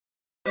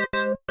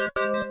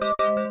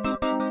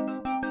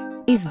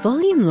Is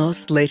volume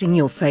loss letting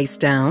your face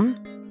down?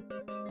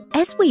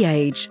 As we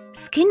age,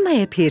 skin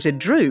may appear to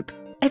droop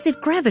as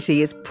if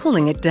gravity is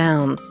pulling it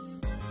down.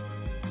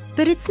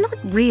 But it's not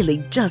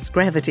really just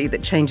gravity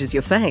that changes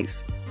your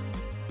face.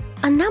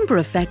 A number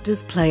of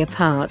factors play a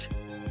part,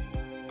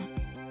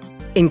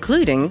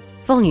 including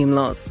volume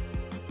loss.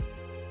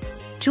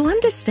 To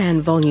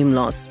understand volume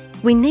loss,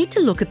 we need to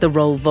look at the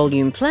role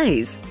volume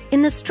plays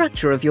in the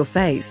structure of your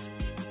face.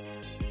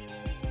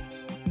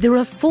 There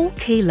are 4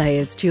 key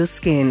layers to your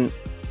skin.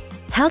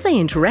 How they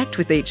interact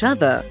with each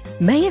other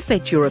may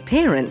affect your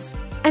appearance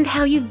and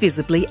how you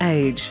visibly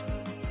age.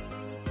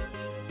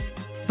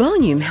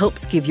 Volume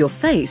helps give your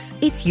face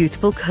its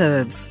youthful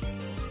curves.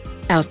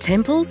 Our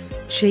temples,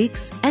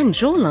 cheeks, and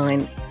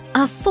jawline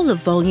are full of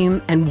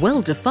volume and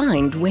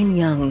well-defined when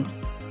young.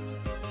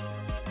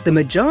 The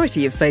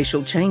majority of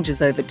facial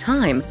changes over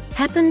time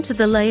happen to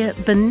the layer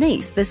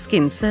beneath the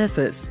skin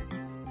surface,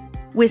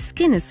 where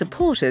skin is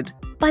supported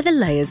by the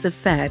layers of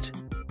fat.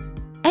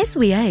 As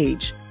we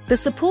age, the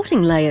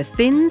supporting layer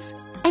thins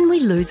and we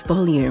lose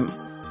volume.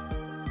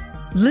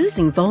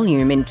 Losing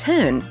volume, in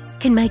turn,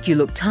 can make you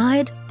look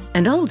tired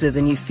and older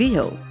than you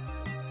feel.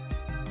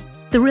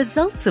 The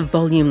results of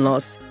volume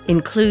loss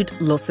include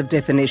loss of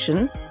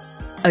definition,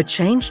 a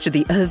change to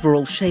the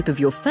overall shape of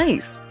your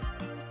face,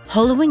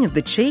 hollowing of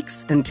the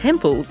cheeks and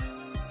temples,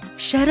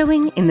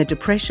 shadowing in the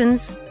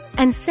depressions,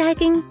 and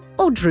sagging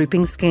or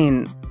drooping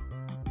skin.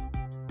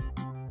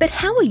 But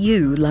how are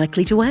you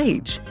likely to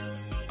age?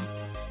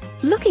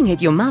 Looking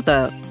at your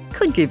mother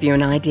could give you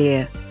an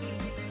idea.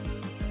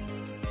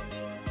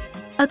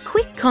 A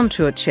quick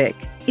contour check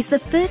is the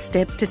first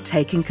step to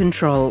taking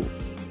control.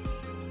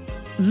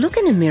 Look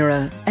in a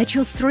mirror at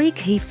your 3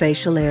 key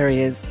facial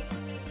areas.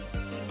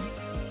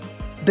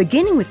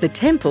 Beginning with the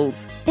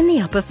temples in the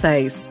upper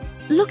face,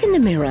 look in the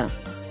mirror.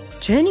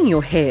 Turning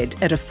your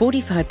head at a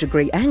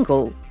 45-degree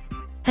angle,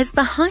 has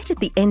the height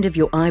at the end of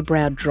your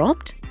eyebrow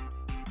dropped?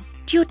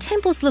 Do your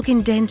temples look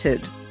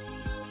indented?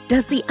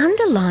 Does the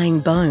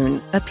underlying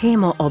bone appear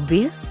more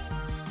obvious?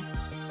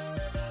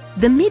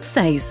 The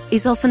mid-face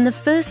is often the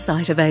first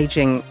site of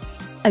aging.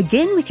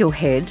 Again, with your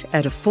head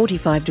at a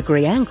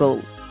 45-degree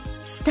angle,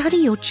 study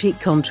your cheek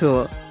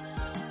contour.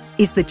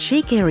 Is the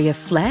cheek area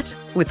flat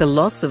with a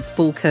loss of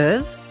full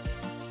curve?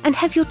 And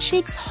have your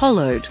cheeks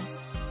hollowed?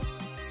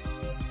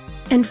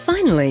 And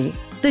finally,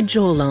 the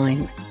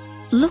jawline.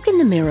 Look in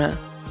the mirror.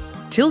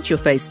 Tilt your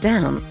face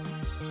down.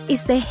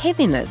 Is there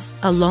heaviness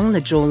along the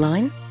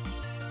jawline?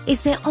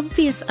 Is there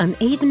obvious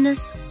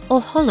unevenness or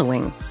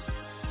hollowing?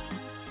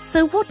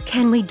 So what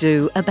can we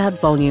do about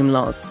volume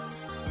loss?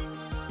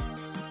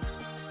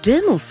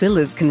 Dermal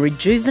fillers can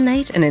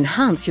rejuvenate and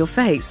enhance your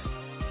face.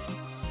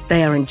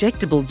 They are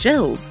injectable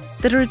gels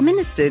that are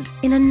administered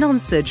in a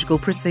non-surgical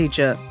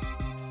procedure.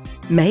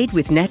 Made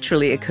with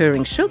naturally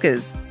occurring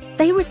sugars,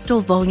 they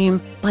restore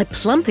volume by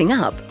plumping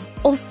up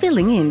or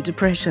filling in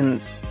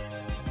depressions.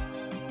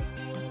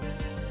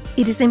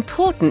 It is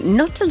important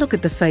not to look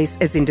at the face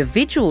as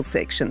individual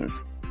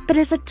sections, but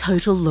as a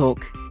total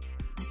look.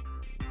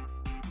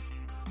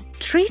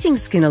 Treating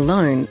skin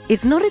alone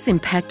is not as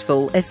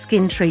impactful as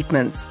skin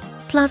treatments,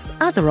 plus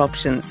other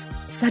options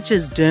such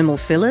as dermal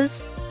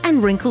fillers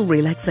and wrinkle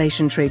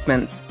relaxation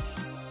treatments.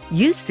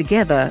 Used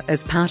together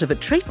as part of a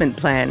treatment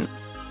plan,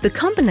 the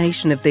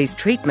combination of these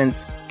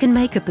treatments can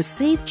make a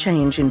perceived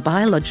change in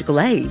biological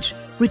age,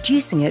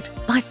 reducing it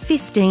by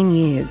 15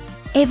 years.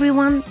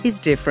 Everyone is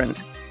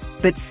different,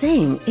 but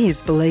seeing is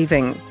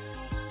believing.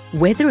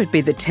 Whether it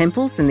be the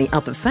temples in the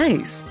upper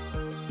face,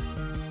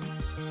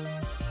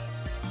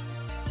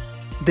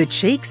 the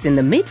cheeks in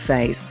the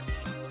mid-face,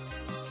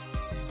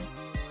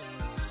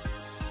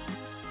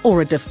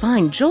 or a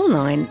defined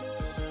jawline,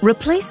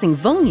 replacing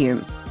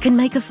volume can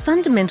make a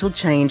fundamental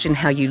change in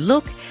how you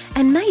look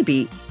and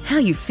maybe how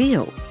you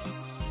feel.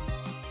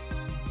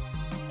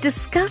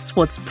 Discuss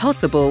what's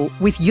possible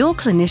with your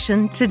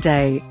clinician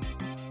today.